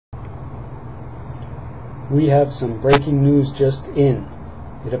We have some breaking news just in.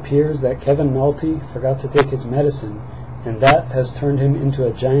 It appears that Kevin Nalty forgot to take his medicine, and that has turned him into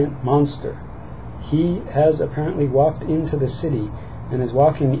a giant monster. He has apparently walked into the city and is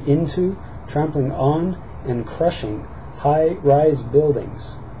walking into, trampling on, and crushing high-rise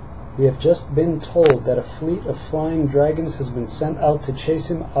buildings. We have just been told that a fleet of flying dragons has been sent out to chase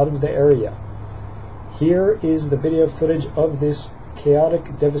him out of the area. Here is the video footage of this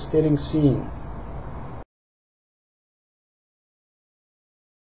chaotic, devastating scene.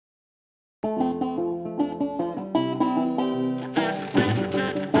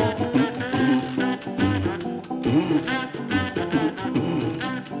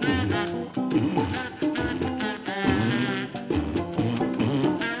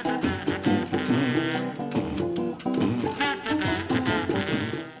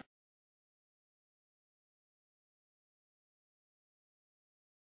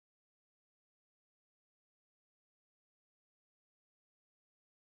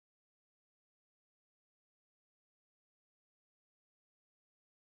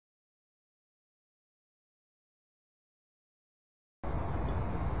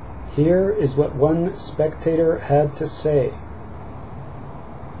 Here is what one spectator had to say.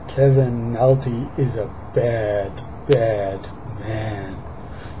 Kevin Nalty is a bad, bad man.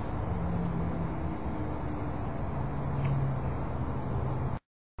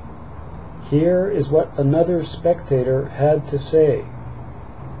 Here is what another spectator had to say.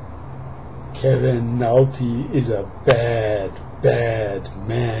 Kevin Nalty is a bad, bad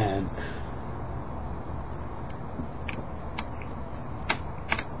man.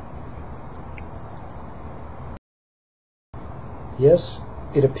 Yes,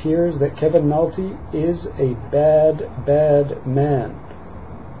 it appears that Kevin Nalty is a bad, bad man.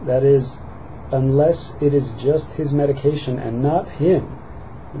 That is, unless it is just his medication and not him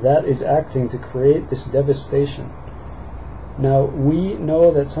that is acting to create this devastation. Now, we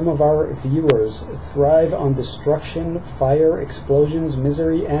know that some of our viewers thrive on destruction, fire, explosions,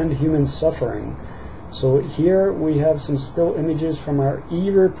 misery, and human suffering. So here we have some still images from our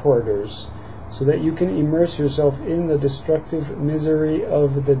e-reporters, so that you can immerse yourself in the destructive misery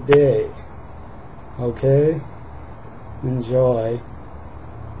of the day. Okay? Enjoy.